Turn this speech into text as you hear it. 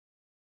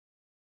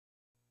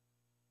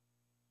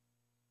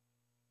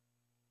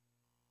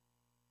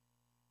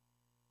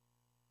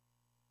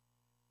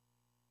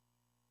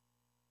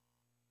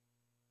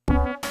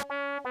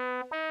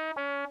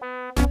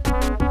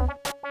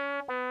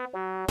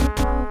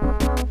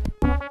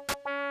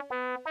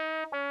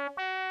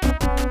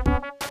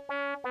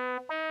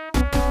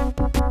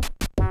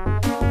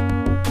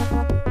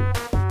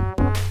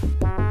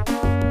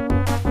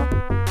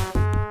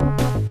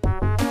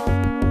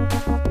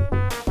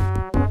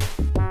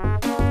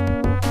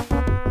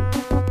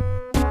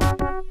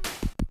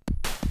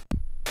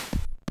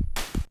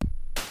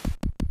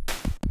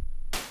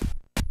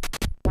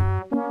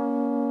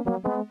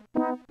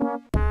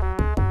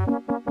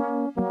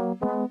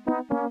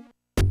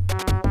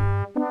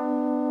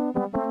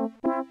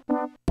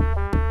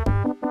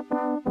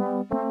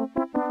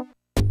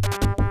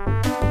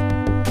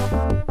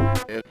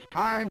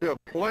time to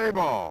play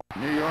ball.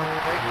 New York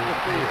takes the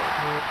field.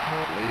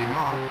 Leading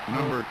off,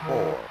 number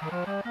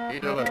 4. He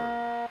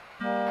delivers.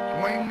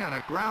 Swing and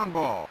a ground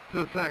ball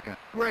to second.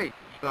 Great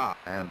stop.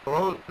 And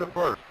throws to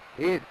first.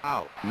 He's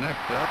out.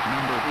 Next up,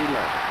 number 11.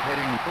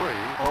 Hitting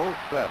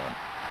 307.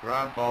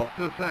 Ground ball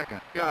to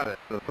second. Got it.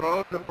 The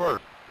throw to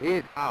first.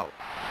 He's out.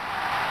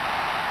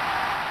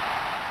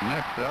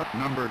 Next up,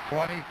 number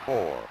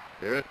 24.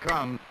 Here it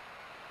comes.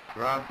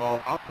 Ground ball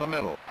up the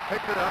middle.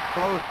 Picks it up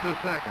close to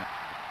second.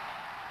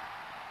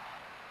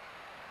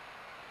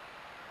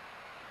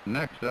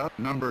 Next up,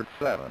 number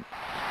 7.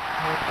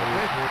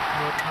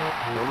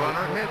 The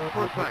runner hits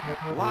for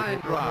second. Line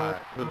drive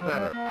to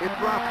center. It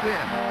drops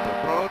in. The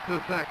throw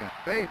to second.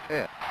 Base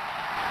hit.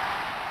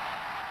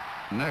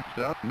 Next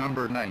up,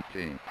 number 19.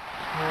 Here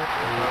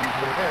comes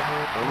the hit.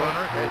 The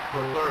runner hits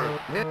for third.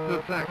 Hit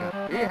to second.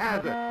 He has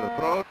it. The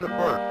throw to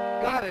first.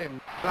 Got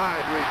him.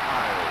 Side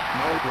retires.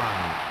 No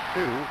runs.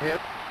 2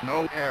 hits,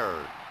 no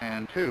errors,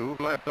 and 2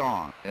 left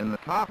on. In the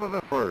top of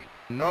the first,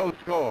 no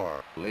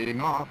score. Leading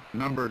off,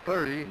 number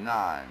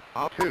 39.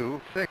 A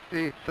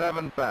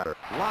 267 batter.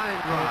 Line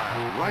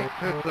drive right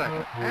to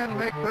second, and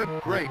makes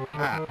a great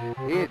catch.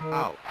 He's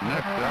out.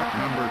 Next up,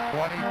 number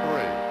 23.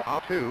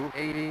 A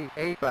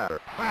 288 batter.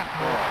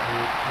 Fastball.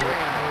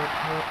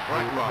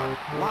 Strike one.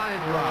 Line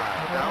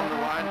drive down the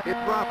line.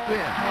 It drops in.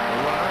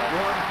 The runner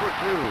going for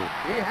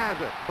 2. He has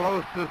it.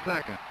 Close to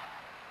second.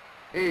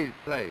 He's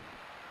safe.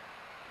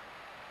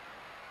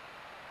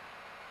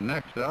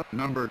 Next up,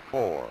 number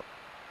 4.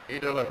 He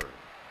delivers.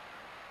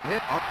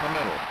 Hit up the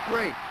middle.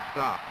 Great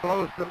stop.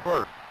 Close to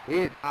first.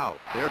 He's out.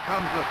 Here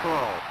comes the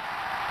throw.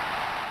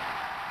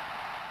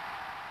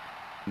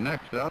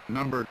 Next up,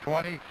 number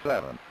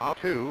 27. A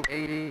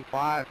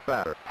 285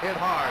 batter. Hit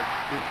hard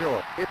to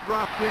short. It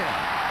drops in.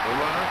 The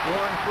runner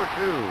going for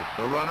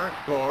 2. The runner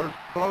scores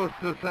close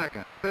to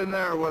second. In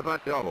there with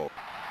a double.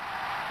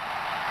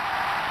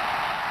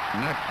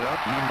 Next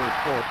up, number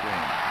 14.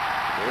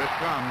 Here it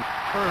comes.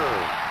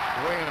 Curve.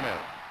 Swing and a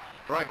miss.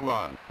 Strike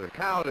one. The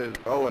count is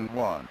 0-1.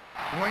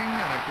 Swing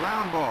and a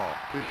ground ball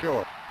to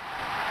short.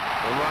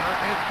 The runner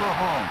hits for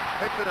home.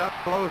 Picks it up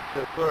close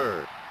to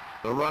third.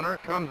 The runner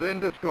comes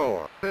in to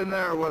score. In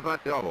there with a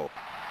double.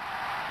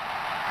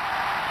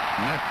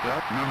 Next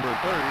up, number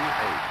 38.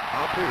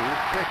 A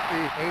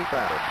 268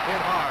 batter.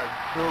 Hit hard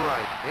to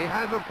right. He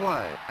has a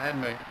play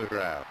and makes the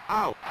grab.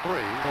 Out. 3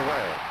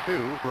 away.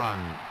 2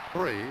 runs.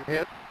 3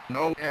 hits.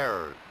 No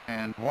errors,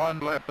 and 1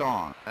 left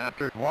on.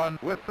 After 1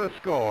 with the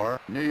score,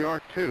 New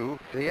York 2,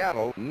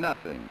 Seattle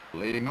nothing.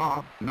 Leading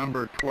off,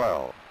 number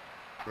 12.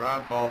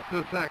 Ground ball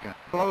to second,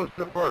 close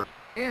to first,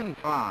 in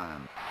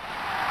time.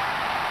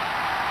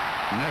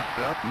 Next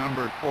up,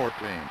 number 14.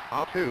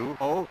 A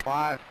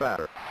 205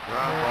 batter.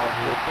 Ground ball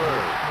to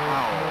third,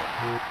 foul.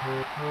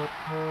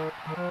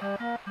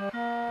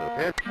 The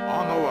pitch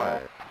on the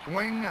way.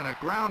 Swing and a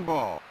ground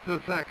ball to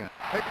second.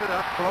 Picks it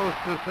up close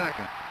to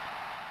second.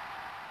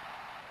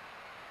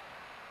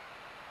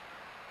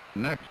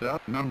 Next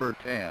up, number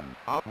 10,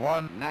 a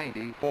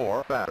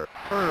 194 batter.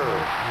 Curve,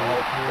 ball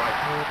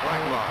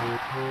strike line.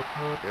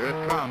 Here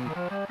it comes.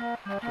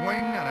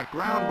 Swing and a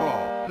ground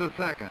ball to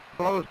second,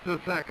 close to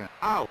second,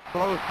 out,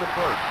 close to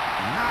first,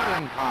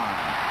 not in time.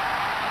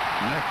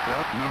 Next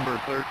up, number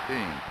 13.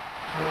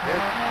 The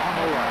pitch on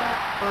the way.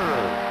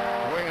 Curve,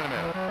 swing and a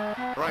miss.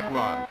 Strike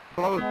one,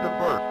 close to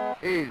first.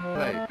 He's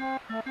safe.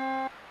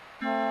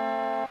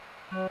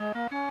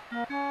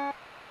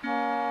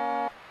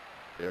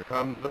 Here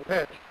comes the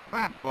pitch.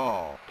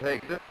 Fastball.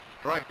 Takes it.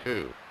 Strike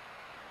 2.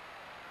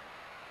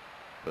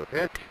 The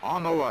pitch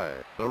on the way.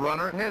 The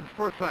runner heads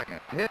for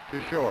second. Hit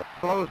to short.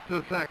 Close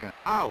to second.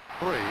 Out.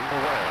 3 away.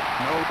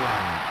 No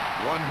runs.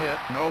 1 hit.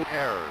 No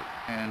errors.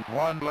 And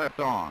 1 left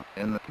on.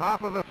 In the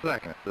top of the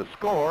second. The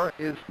score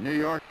is New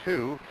York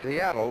 2,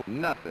 Seattle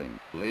nothing.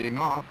 Leading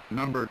off,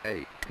 number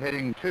 8.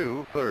 Hitting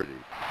 230.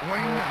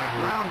 Swing and a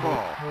ground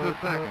ball to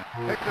second.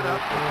 Picks it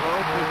up to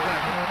throw to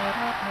second.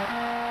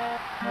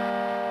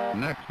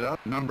 Next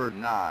up, number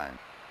 9.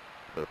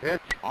 The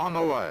pitch on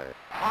the way.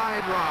 High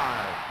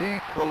drive.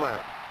 Deep to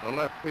left. The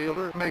left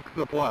fielder makes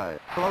the play.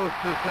 Close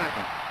to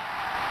second.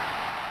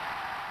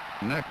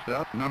 Next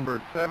up,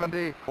 number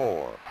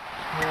 74.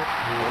 The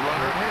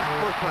runner hits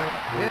for second.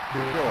 Hit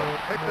to short.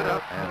 Picks it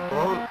up and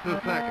throws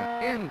to second.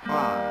 In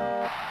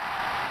time.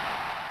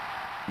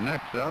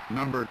 Next up,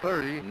 number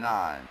 39.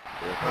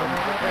 Here comes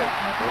the pitch.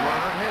 The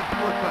runner hits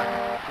for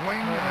second. Swing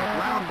and a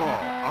ground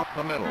ball up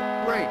the middle.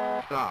 Great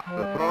stop.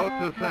 The throw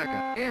to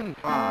second. In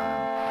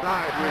time.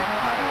 Side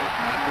retires.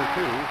 After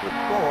 2, the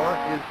score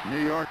is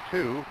New York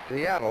 2,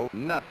 Seattle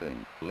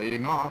nothing.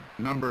 Leading off,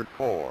 number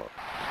 4. The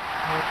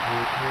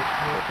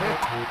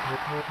pitch.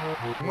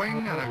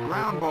 Swing and a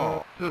ground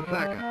ball to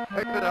second.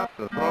 Picks it up.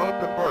 The throw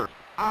to first.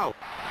 Out.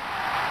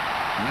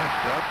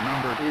 Next up,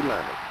 number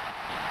 11.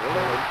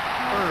 Delivered.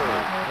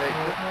 Third.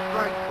 Takes it.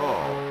 Strike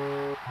ball.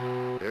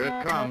 Here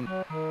it comes.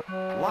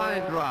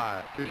 Line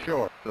drive to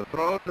short. The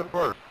throw to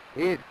first.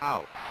 He's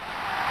out.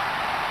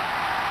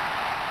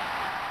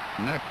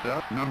 Next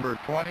up, number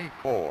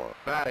 24,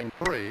 batting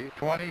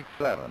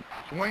 327.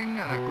 Swing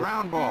and a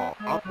ground ball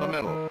up the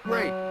middle.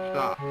 Great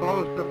stop,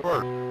 close to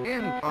first,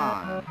 in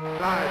time.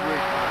 Side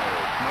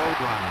retired, no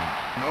runs,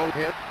 no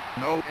hits,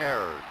 no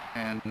errors,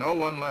 and no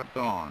one left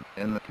on.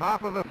 In the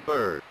top of the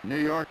third, New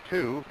York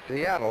 2,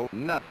 Seattle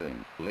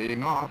nothing.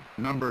 Leading off,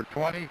 number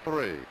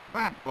 23,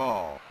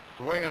 fastball,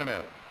 swing and a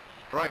miss.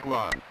 Strike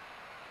one.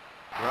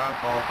 Ground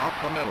ball up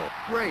the middle.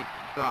 Great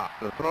stop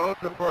to throw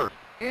to first,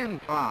 in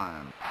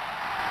time.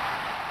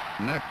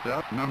 Next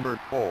up, number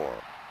 4.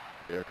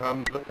 Here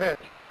comes the pitch.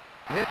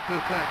 Hit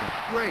to second.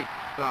 Great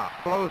stop.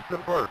 Close to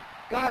first.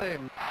 Got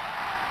him.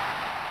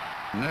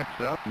 Next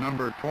up,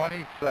 number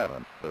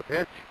 27. The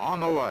pitch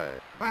on the way.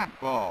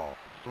 Fastball.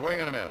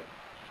 Swing and a miss.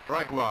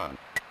 Strike one.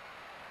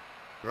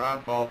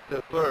 Ground ball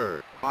to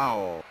third.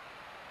 Foul.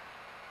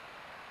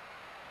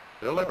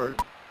 Delivers.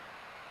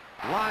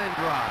 Line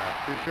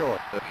drive to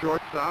short. The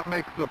shortstop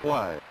makes the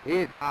play.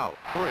 He's out.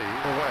 3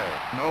 away.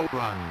 No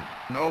runs.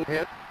 No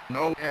hits.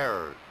 No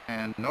errors.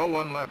 And no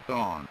one left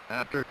on.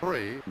 After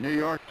 3, New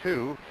York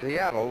 2,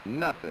 Seattle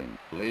nothing.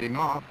 Leading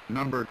off,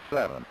 number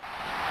 7.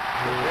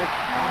 The pitch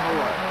on the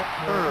way.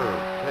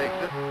 Curve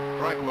takes it.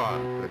 Strike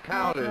one. The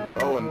count is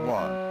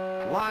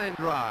 0-1. Line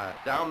drive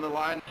down the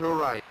line to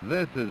right.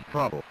 This is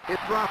trouble. It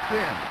drops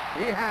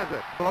in. He has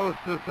it. Close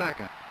to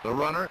second. The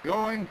runner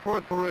going for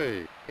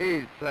 3.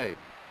 He's safe.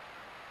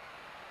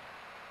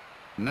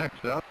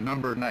 Next up,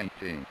 number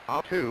 19.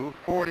 A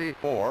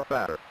 244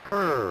 batter.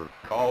 Curve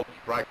called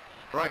strike.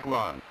 Strike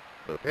one.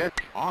 The pitch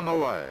on the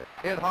way.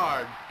 Hit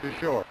hard to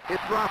short. It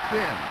drops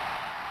in.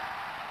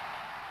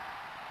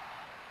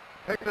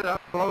 Picks it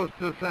up close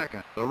to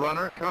second. The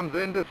runner comes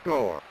in to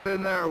score.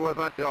 In there with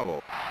a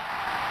double.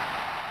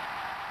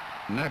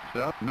 Next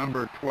up,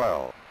 number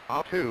 12.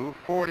 A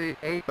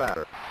 248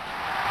 batter.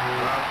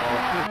 Ground ball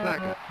to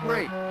second.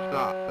 Great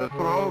stop. The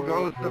throw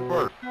goes to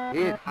first.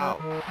 He's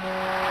out.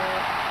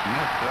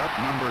 Next up,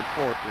 number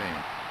 14.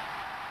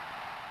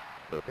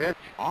 The pitch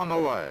on the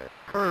way.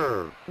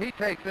 Curve. He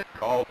takes it.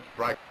 Called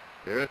strike.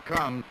 Here it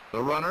comes.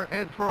 The runner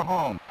heads for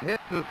home. Hit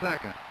to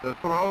second. The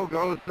throw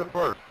goes to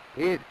first.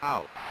 He's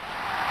out.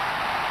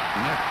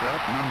 Next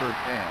up, number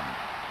 10.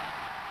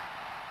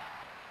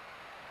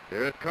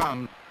 Here it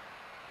comes.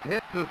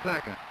 Hit to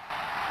second.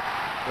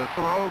 The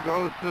throw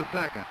goes to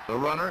second. The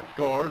runner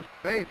scores.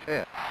 Base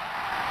hit.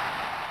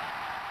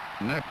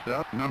 Next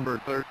up, number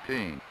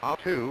 13. A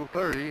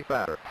 230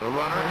 batter. The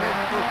runner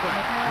hits for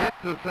second. Hit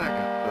to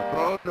second. The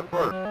throw to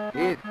first.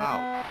 He's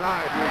out.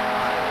 Side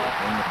retired.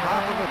 In the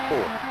top of the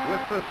fourth.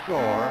 With the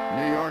score,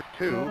 New York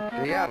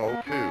 2, Seattle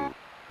 2.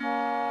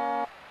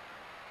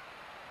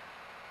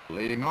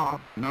 Leading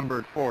off,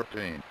 number 14. The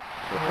pitch,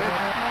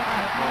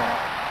 fastball.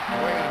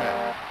 Swing and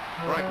miss.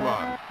 Strike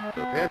one.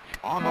 The pitch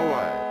on the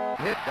way.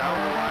 Hit down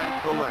the line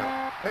to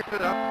left. Picked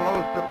it up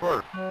close to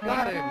first.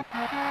 Got him.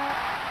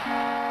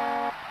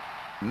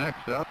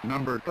 Next up,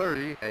 number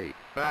 38,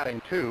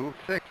 batting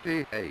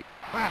 268.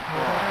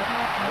 Fastball.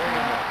 Swing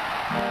and miss.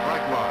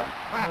 Strike one.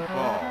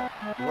 Fastball.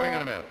 Swing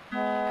and a miss.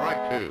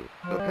 Strike two.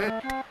 The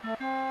pitch.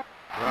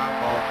 Ground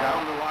ball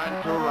down the line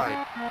to right.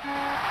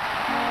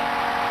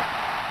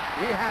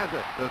 He has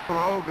it. The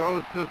throw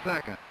goes to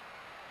second.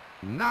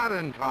 Not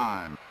in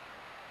time.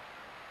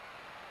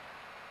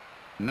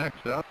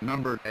 Next up,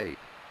 number 8.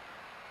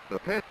 The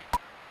pitch.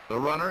 The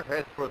runner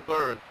heads for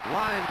third.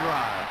 Line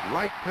drive,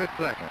 right to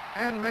second,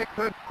 and makes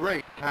a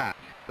great catch.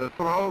 The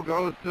throw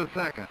goes to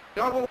second.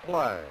 Double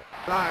play.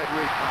 Side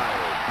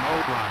retired.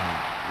 No runs.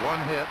 1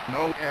 hit,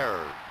 no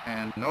errors,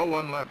 and no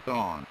one left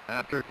on.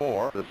 After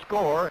 4, the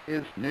score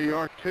is New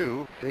York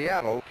 2,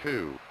 Seattle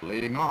 2.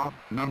 Leading off,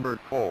 number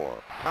 4.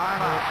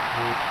 Timeout.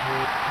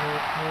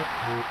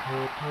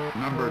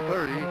 Number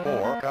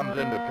 34 comes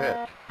into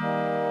pitch.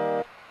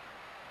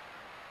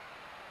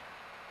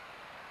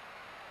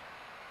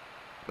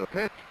 The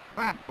pitch,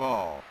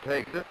 fastball,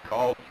 takes it,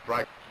 called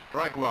strike.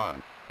 Strike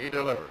one. He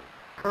delivers.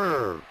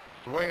 Curve,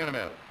 swing and a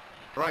miss.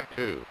 Strike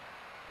two.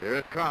 Here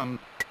it comes.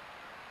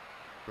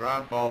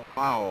 Ground ball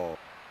foul.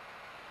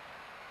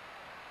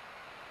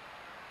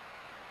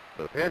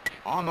 The pitch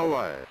on the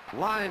way.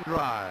 Line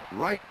drive,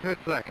 right to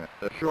second.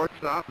 The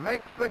shortstop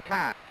makes the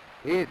catch.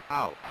 He's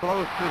out.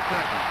 Close to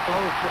second,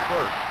 close to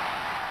first.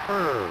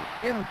 Curve,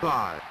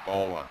 inside.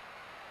 Ball one.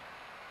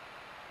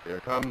 Here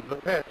comes the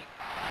pitch.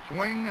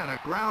 Swing and a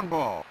ground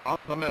ball up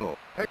the middle.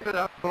 Picked it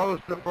up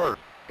close to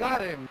first.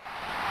 Got him.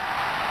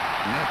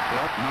 Next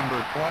up,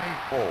 number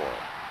 24.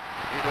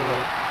 He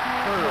delivers.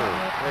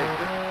 Curve takes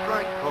it.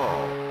 Strike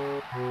call.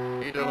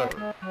 He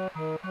delivers.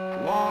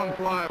 Long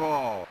fly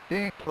ball.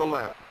 Deep to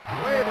left.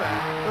 Way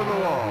back to the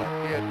wall.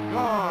 It's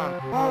gone.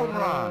 Home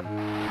run.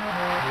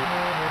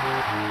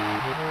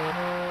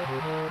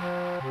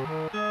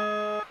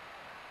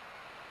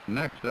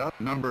 Next up,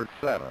 number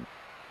 7.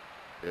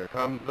 Here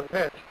comes the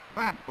pitch.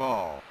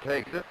 Fastball.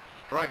 Takes it.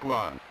 Strike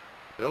one.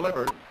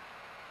 Delivers.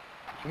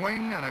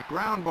 Swing and a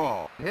ground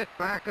ball. Hit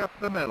back up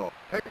the middle.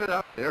 Picked it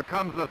up. Here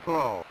comes the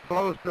throw.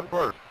 Throws to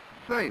first.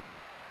 Safe.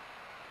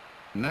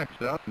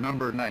 Next up,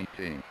 number 19.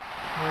 The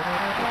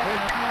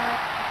pitch.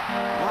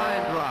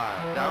 Line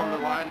drive, down the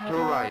line to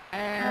right,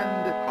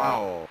 and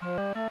foul.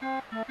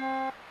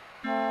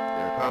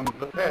 Here comes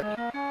the pitch.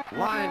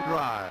 Line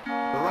drive.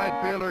 The right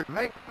fielder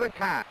makes the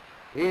catch.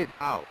 He's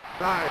out.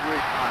 Side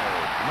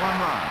retired. 1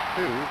 run,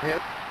 2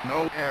 hits,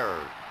 no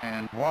errors,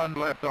 and 1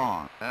 left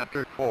on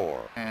after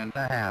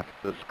 4.5.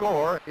 The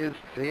score is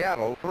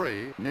Seattle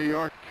 3, New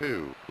York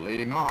 2.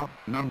 Leading off,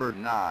 number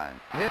 9.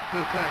 Hits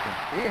the second.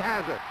 He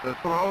has it. The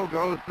throw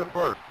goes to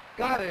first.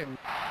 Got him.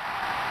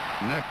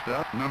 Next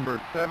up, number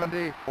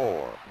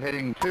 74,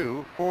 hitting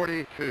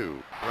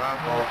 242. Ground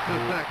ball to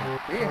second.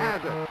 He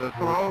has it. The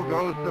throw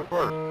goes to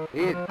first.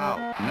 He's out.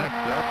 Next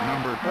up,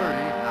 number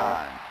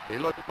 39. He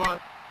looks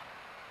bunt.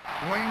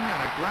 Swing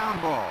and a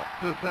ground ball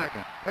to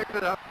second. Picked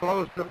it up,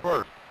 close to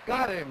first.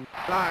 Got him.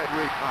 Side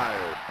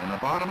retired. In the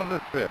bottom of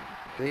the 5th,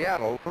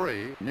 Seattle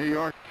 3, New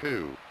York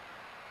 2.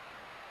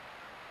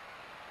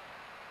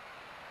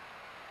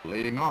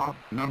 Leading off,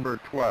 number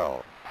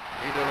 12.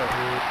 He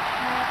delivers.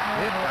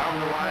 Hit down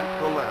the line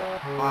to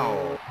left.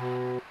 Foul.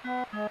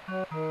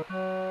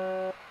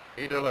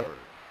 He delivers.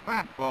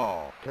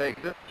 Fastball.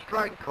 Takes it.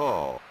 Strike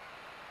call.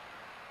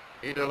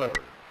 He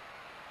delivers.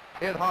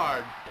 Hit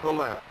hard to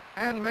left.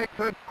 And makes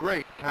a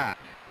great catch.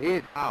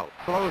 He's out.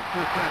 Close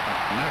to second.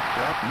 Next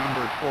up,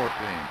 number 14.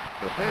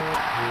 The pitch.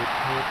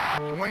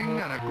 Swing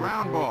and a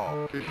ground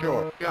ball to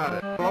short. Got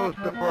it. Close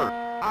to first.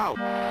 Out.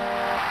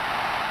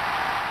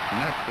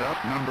 Next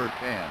up, number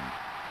 10.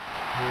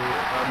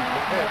 Here comes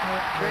the pitch.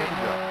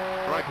 Changeup.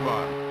 Strike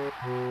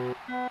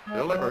 1.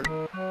 Delivered.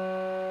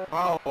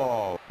 Foul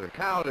ball. The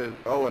count is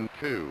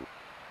 0-2.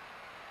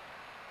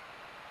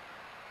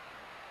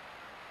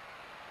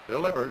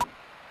 Delivered.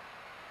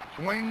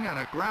 Swing and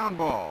a ground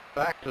ball.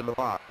 Back to the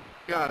box.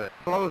 Got it.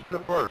 Close to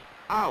first.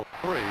 Out.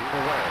 3 away.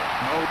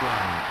 No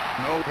runs.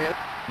 No hits.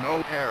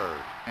 No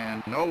errors.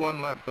 And no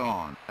 1 left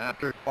on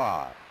after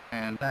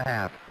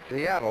 5.5.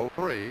 Seattle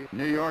 3,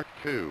 New York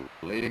 2.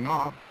 Leading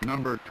off,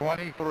 number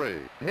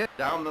 23. Hit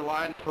down the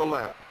line to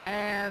left.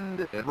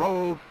 And it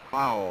rolls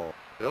foul.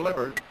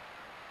 Delivered.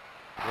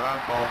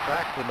 Ground ball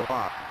back to the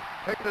box.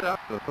 Picked it up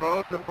to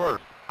throw to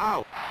first.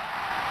 Out.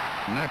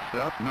 Next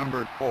up,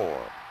 number 4.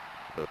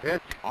 The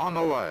pitch on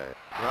the way.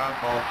 Ground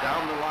ball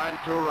down the line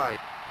to right.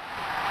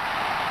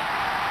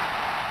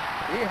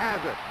 He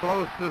has it.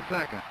 Close to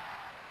second.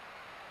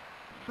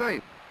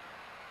 Safe.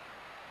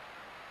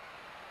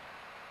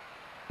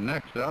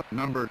 Next up,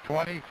 number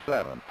 27.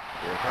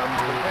 Here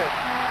comes the pitch.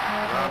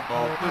 Ground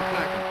ball to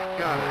second.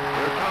 Got it.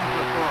 Here comes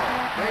the throw.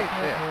 Base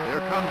hit.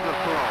 Here comes the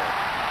throw.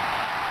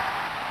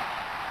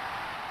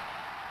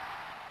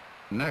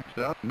 Next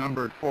up,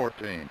 number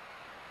 14.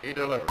 He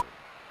delivers.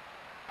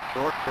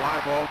 Short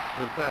fly ball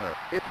to center.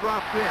 It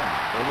drops in.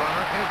 The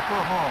runner heads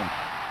for home.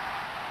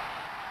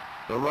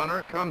 The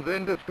runner comes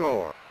in to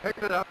score.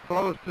 Picks it up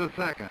close to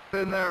second.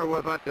 In there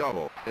with a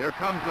double. Here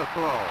comes the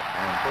throw.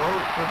 And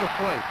throws to the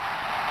plate.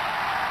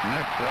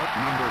 Next up,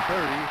 number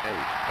 38.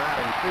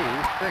 Batting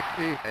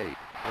 268.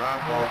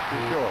 Ground ball to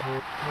short.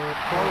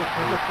 Close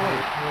to the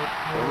plate.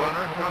 The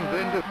runner comes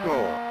in to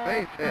score.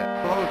 Base hit.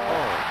 Close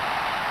hold.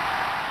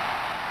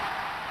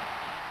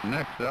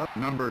 Next up,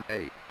 number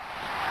 8.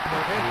 The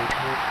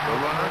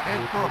runner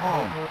heads for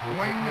home.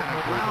 Swing and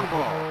a ground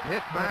ball.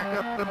 Hit back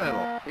up the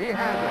middle. He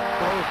has it.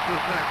 Close to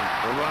second.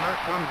 The runner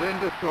comes in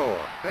to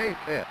score.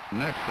 Base hit.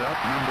 Next up,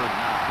 number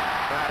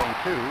 9. Batting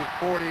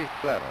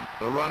 247.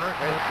 The runner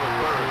heads for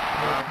third.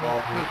 Ground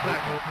ball to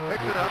second.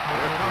 Picks it up.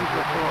 Here comes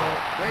the throw.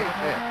 Base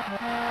hit.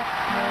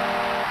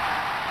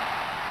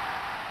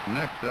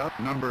 Next up,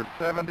 number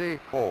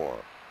 74.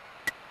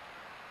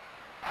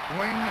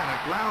 Swing and a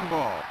ground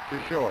ball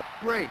to short.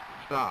 Great.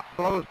 Stop.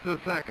 Close to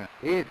second.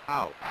 He's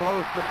out.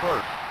 Close to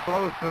first.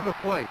 Close to the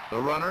plate. The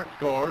runner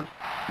scores.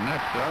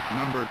 Next up,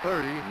 number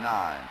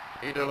 39.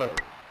 He delivers.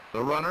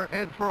 The runner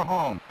heads for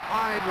home.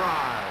 High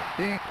drive.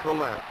 Deep to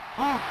left.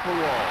 Off the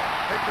wall.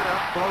 Picks it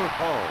up. Close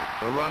hold.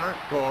 The runner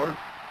scores.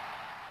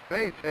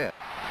 Base hit.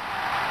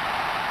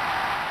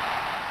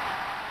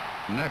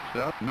 Next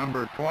up,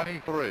 number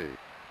 23.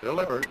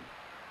 Delivered.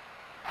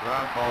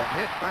 Ground ball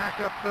hit back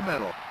up the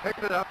middle.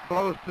 Picked it up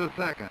close to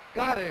second.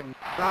 Got him.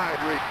 Side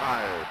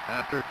retired.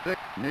 After 6,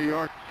 New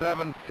York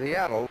 7,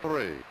 Seattle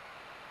 3.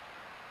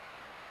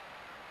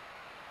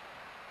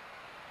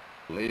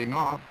 Leading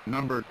off,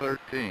 number 13.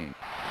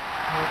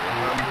 Here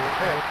comes the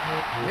pitch.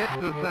 Hit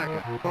to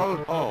second.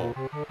 Close hold.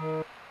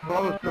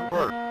 Close to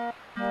first.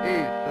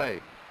 He's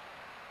safe.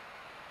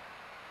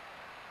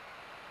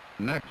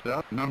 Next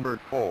up, number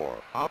 4,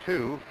 a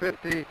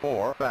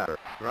 254 batter.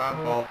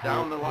 Ground ball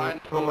down the line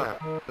to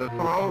left. The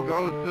throw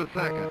goes to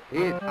second.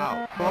 He's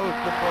out. Close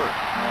to first.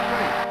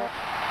 Straight.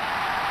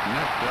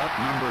 Next up,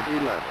 number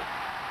 11.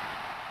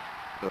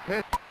 The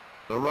pitch.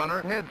 The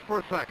runner heads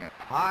for second.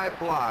 High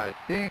fly.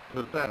 Deep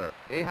to center.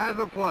 He has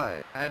a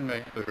play and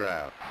makes the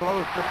grab.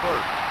 Close to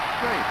first.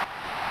 Straight.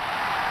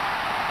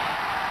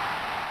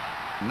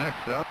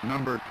 Next up,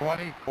 number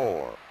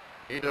 24.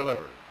 He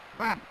delivers.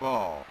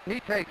 Fastball. He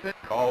takes it.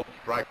 Called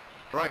strike.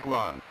 Strike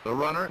 1. The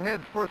runner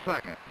heads for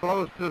second.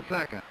 Close to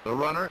second. The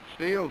runner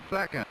steals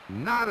second.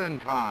 Not in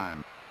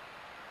time.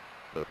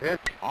 The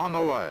pitch on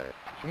the way.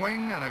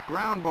 Swing and a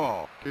ground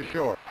ball to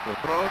short. The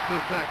throw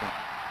to second.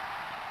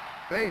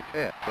 Base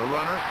hit. The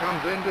runner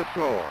comes in to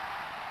score.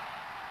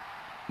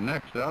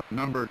 Next up,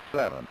 number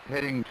 7,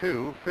 hitting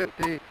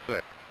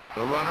 256.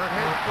 The runner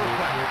hits for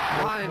second.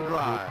 Line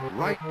drive,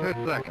 right to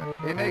second.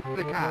 He makes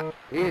the catch.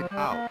 He's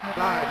out.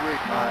 Side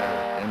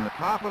retired. In the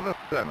top of the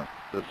 7th.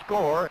 The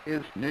score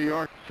is New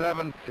York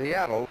 7,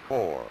 Seattle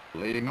 4.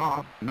 Leading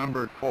off,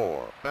 number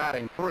 4,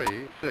 batting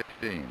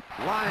 316.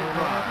 Line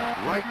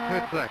drive, right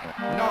to second.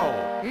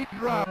 No, he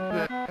drops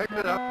it. Picks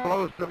it up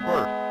close to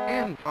first.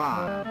 In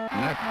time.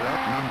 Next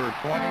up, number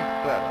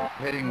 27,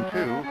 hitting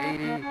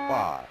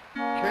 285.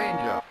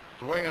 Change-up,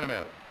 swing and a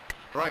miss.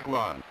 Strike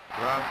 1.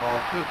 Ground ball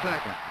to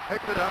second.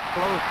 Picks it up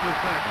close to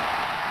second.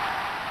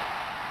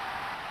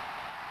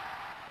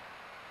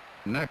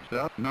 Next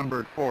up,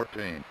 number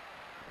 14.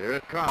 Here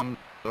it comes.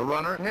 The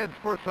runner heads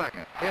for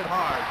second. Hit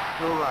hard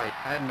to right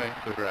and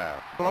makes the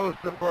grab. Close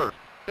to first.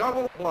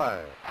 Double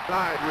play.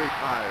 Side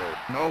retired.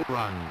 No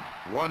runs.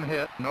 1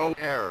 hit, no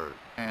errors,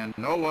 and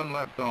no one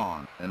left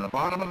on. In the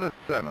bottom of the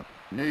 7th,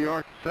 New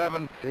York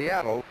 7,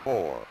 Seattle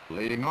 4.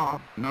 Leading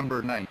off,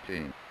 number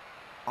 19.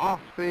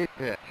 Off-speed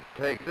pitch.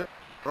 Takes it.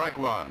 Strike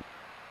 1.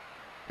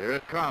 Here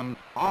it comes.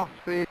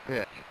 Off-speed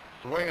pitch.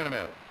 Swing and a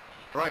miss.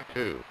 Strike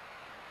 2.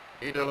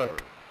 He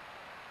delivers.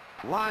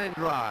 Line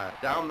drive,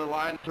 down the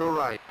line to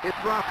right. It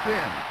drops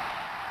in.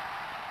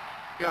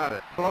 Got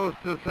it, close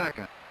to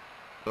second.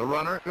 The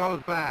runner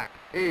goes back.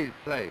 He's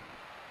safe.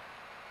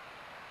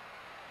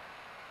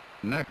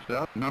 Next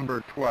up,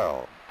 number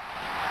 12.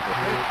 The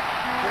pitch,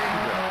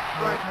 change-up,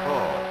 strike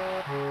ball.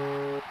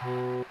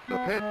 The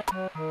pitch,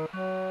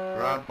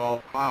 ground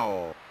ball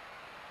foul.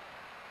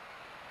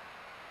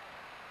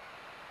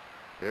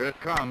 Here it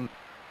comes.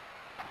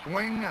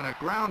 Swing and a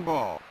ground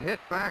ball. Hit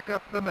back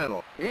up the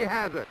middle. He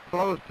has it.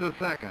 Close to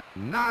second.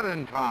 Not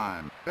in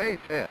time. Base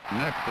hit.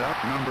 Next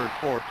up, number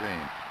 14.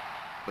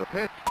 The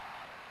pitch.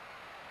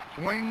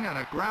 Swing and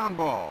a ground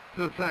ball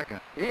to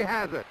second. He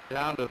has it.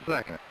 Down to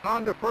second.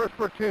 On to first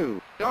for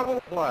 2. Double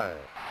play.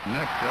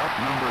 Next up,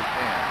 number 10.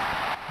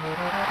 Here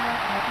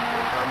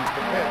comes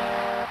the pitch.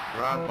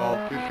 Ground ball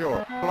to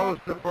short. Close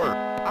to first.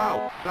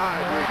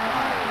 Outside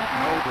retired.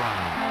 No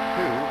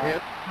runs. 2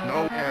 hits.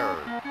 No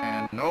errors.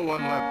 And no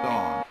one left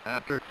on.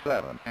 After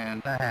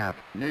 7.5.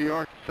 New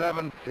York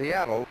 7,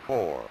 Seattle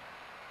 4.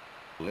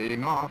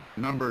 Leading off,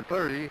 number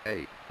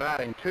 38.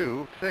 Batting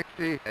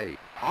 268.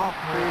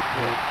 Off-speed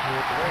pitch.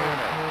 Swing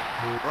and a miss.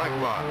 Strike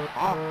 1.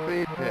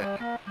 Off-speed pitch.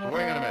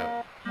 Swing and a miss.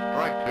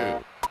 Strike 2.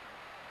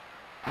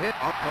 Hit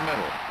up the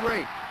middle.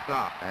 Great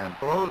stop. And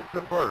throws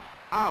to first.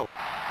 Out.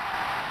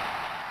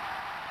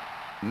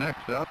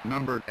 Next up,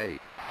 number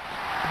 8.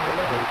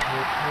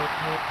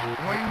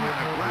 Swing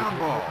and a ground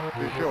ball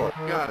to short.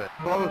 Got it.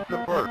 Close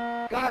to first.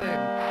 Got him.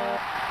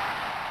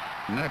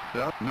 Next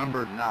up,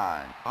 number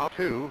 9. A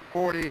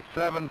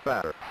 247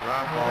 batter.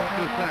 Ground ball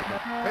to second.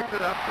 Picks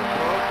it up to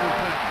throw to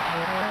second.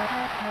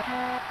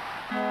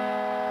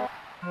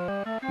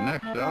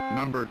 Next up,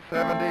 number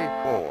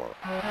 74.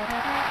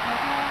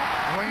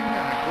 Swing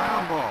and a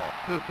ground ball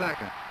to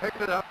second.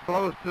 Picks it up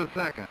close to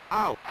second.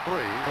 Out. 3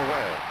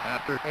 away.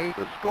 After 8,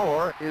 the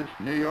score is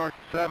New York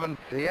 7,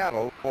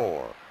 Seattle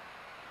 4.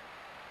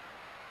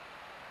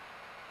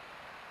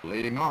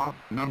 Leading off,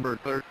 number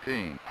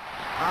 13.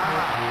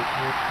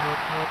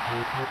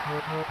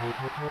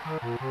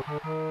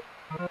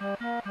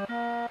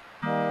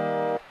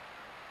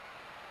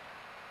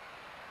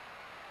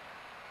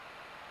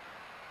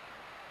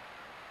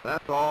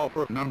 That's all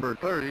for number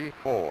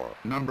 34.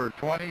 Number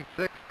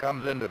 26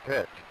 comes into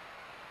pitch.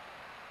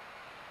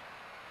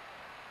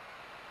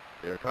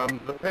 Here comes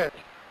the pitch.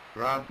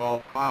 Ground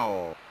ball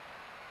foul.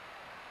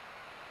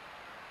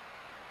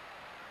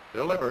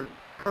 Delivers.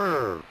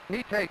 Curve.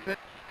 He takes it.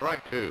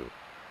 Strike 2.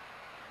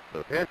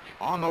 The pitch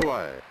on the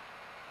way.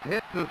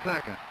 Hit to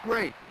second.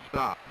 Great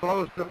stop.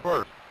 Close to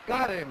first.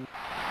 Got him.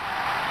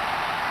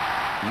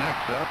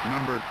 Next up,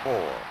 number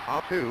 4.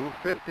 A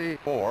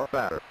 254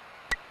 batter.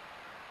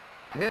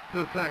 Hit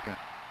to second.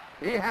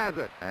 He has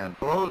it and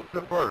throws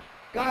to first.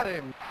 Got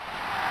him.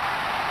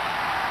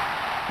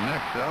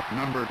 Next up,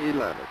 number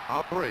 11.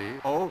 A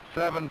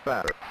 307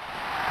 batter.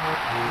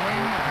 Swing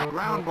and a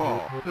ground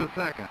ball to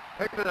second.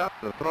 Picks it up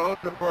to throw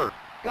to first.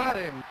 Got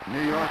him.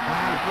 New York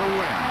has the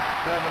win,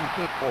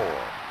 7-4.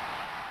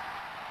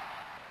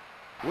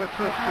 With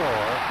the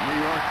score, New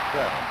York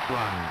 7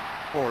 runs,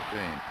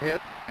 14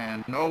 hits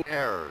and no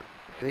errors.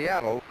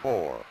 Seattle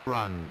 4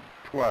 runs,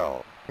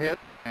 12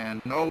 hits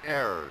and no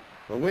errors.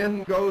 The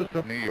win goes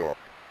to New York.